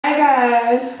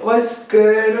guys, what's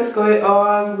good? What's going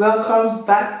on? Welcome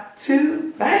back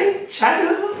to my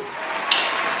channel.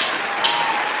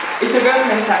 It's your girl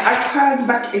Karissa Akpan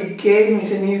back again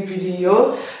with a new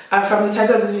video. And from the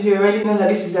title of this video, you already know that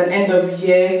this is an end of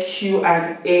year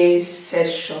Q&A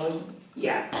session.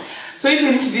 Yeah. So if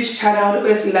you're new to this channel, don't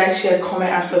forget to like, share,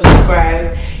 comment, and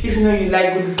subscribe. If you know you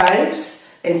like good vibes,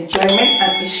 enjoyment,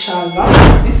 and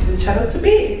inshallah, this is the channel to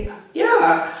be.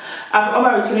 Yeah. And for all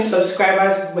my returning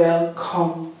subscribers,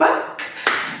 welcome back.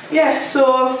 Yeah,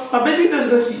 so my basic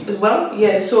video is going to, well,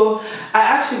 yeah, so I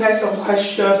asked you guys some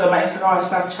questions on my Instagram and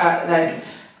Snapchat. Like,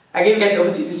 I gave you guys the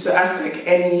opportunity to ask like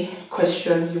any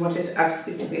questions you wanted to ask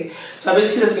basically. So I'm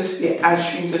basically just going to be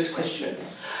answering those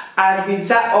questions. And with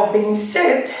that all being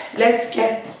said, let's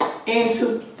get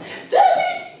into the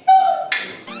video.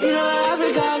 You know,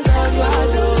 African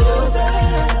girls,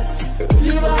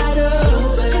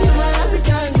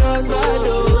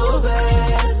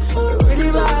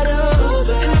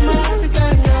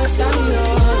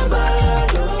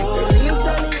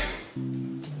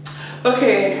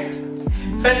 okay,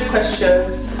 first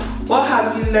question. What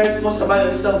have you learned most about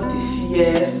yourself this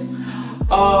year?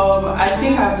 I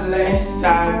think I've learned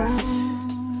that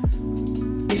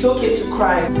it's okay to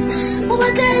cry. Oh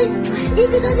my god,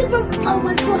 oh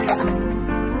my god.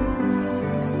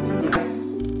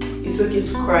 It's okay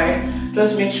to cry.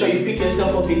 Just make sure you pick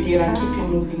yourself up again and keep it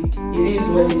moving. It is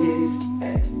what it is.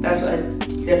 That's what I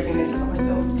definitely learned about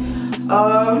myself.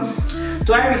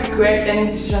 Do I regret any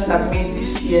decisions I've made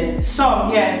this year?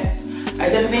 Some, yeah. I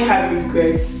definitely have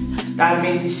regrets that I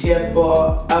made this year,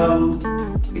 but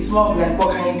it's more of like,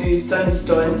 what can you do? It's done, it's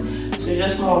done. So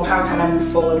just more of how can I move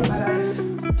forward in my life.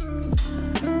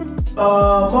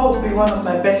 What would be one of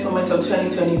my best moments of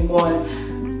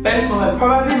 2021? Best moment,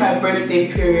 probably my birthday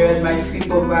period, my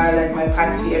sleepover, like my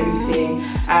party, everything.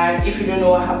 And if you don't know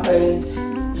what happened,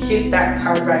 hit that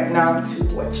card right now to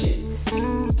watch it.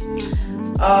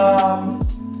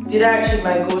 Did I achieve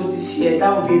my goals this year?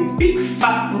 That would be a big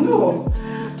fat no.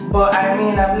 But I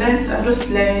mean, I'm just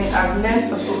learning, I've learned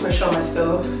to put pressure on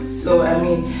myself. So I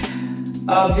mean,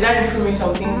 did I improve in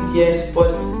some things? Yes,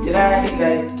 but did I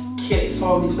like hit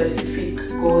some of the specific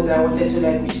goals I wanted to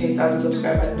like reach 8,000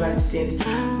 subscribers? No, I didn't.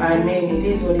 But I mean, it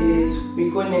is what it is. We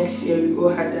go next year, we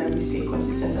go harder, we stay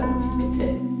consistent and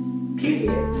motivated.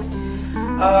 Period.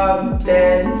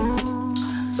 Then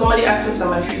somebody asked us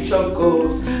my future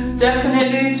goals.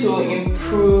 Definitely to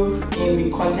improve in the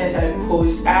content I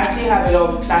post. I actually have a lot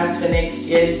of plans for next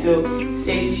year, so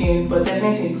stay tuned. But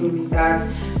definitely to improve in that.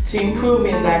 To improve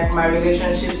in like my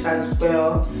relationships as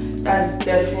well. That's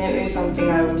definitely something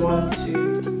I want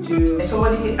to do.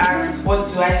 Somebody asked, what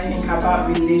do I think about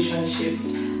relationships?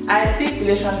 I think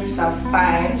relationships are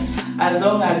fine as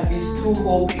long as it's two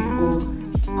whole people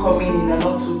coming in and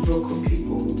not two broken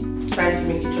people trying to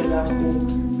make each other whole.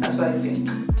 That's what I think.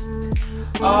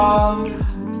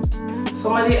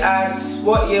 Somebody asked,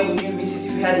 what year would you visit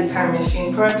if you had a time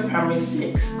machine? Probably primary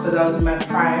 6, because I was in my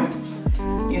prime,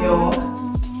 you know,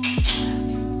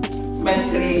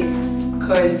 mentally,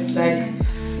 because like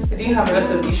I didn't have a lot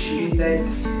of issues like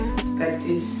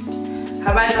this.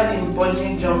 Have I not been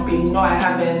bungee jumping? No, I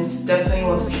haven't. Definitely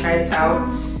want to try it out.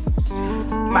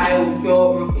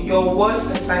 Your worst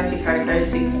personality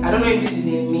characteristic. I don't know if this is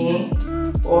in me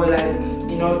or like,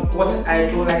 you know, what I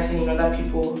don't like seeing in other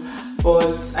people,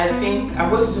 but I think I'm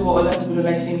going to do what other people don't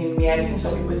like seeing in me. I think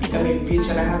some people think I'm a bitch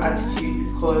and I have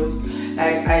attitude because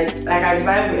like I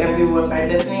vibe with everyone, but I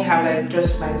definitely have like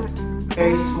just my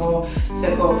very small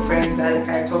circle of friends that like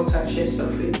I talk to and share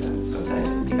stuff with, and sometimes I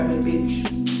think I'm a bitch.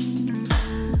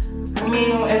 I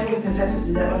mean, everyone's entitled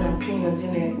to their own opinions,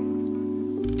 innit?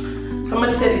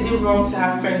 Somebody said, is it wrong to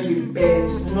have friends with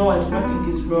birds? No, I do not think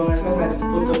it's wrong as long as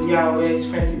both of you are aware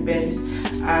friends with birds.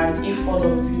 And if one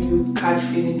of you catch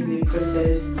feelings in the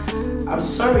process, I'm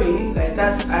sorry, like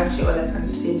that's actually all I can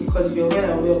say because you're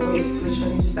well aware of what your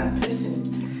situation is with that person.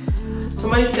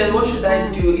 Somebody said, what should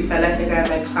I do if I like a guy in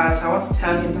my class? I want to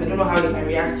tell him, but I don't know how he might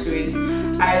react to it.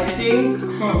 I think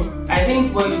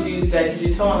what you should do is that you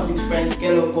should tell one of his friends,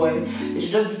 girl or boy, they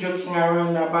should just be joking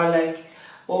around about like,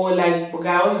 oh, like,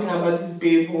 guy, what do you think about this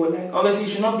babe? Or like, obviously, it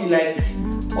should not be like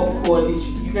awkward.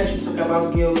 You guys should talk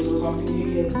about girls or something. You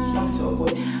get, it should not be so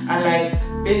awkward. And like,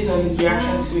 based on his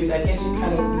reaction to it, I guess you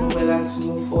kind of know whether to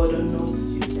move forward or not.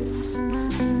 You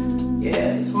get.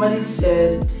 Yeah. Somebody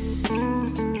said,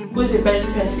 who is the best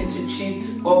person to cheat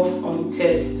off on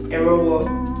test? Error what?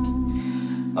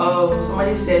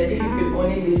 Somebody said, if you could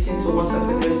only listen to one song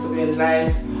for the rest of your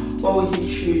life, what would you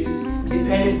choose?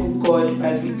 Dependable God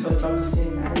by Victor Johnson.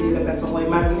 I really love that song. Or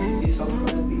Imaginary City song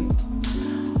probably.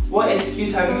 what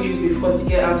excuse have you used before to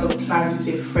get out of plans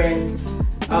with a friend?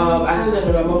 I told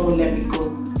them that my mom won't let me go.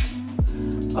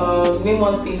 Name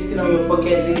one thing still on your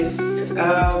bucket list.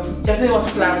 Definitely want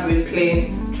to plan with a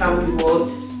plane, travel the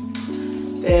world.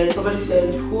 Then somebody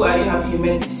said, who are you happy you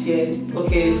met this year?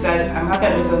 Okay, so I'm happy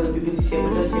I met a lot of people this year,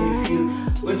 but just name a few.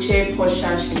 Uche,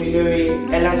 Portia,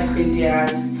 Shimilore, Ella's Crazy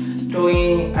Ass,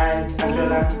 Doing, and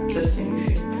Angela, just name a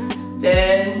few.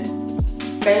 Then,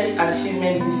 best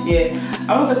achievement this year.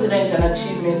 I won't consider it an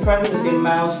achievement, probably was a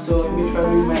milestone, maybe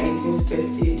probably my 18th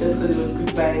birthday, just because it was good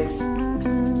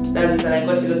vibes. That is, and I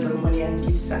got a lot of money and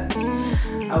gifts, and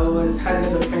I was had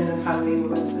lots of friends and family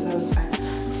over, so that was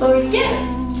fine. So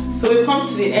yeah. So we've come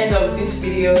to the end of this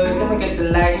video. Don't forget to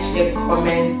like, share,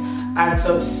 comment, and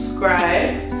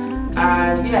subscribe.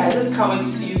 And yeah, I just can't wait to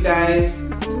see you guys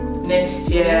next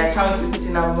year. I can't wait to put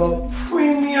in a more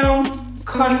premium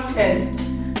content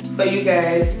for you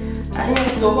guys. And yeah,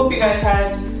 so hope you guys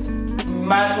had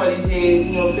mad holidays,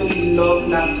 you know, filled with love,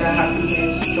 laughter,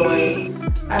 happiness, joy.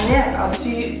 And yeah, I'll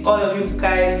see all of you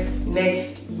guys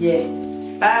next year.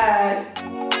 Bye.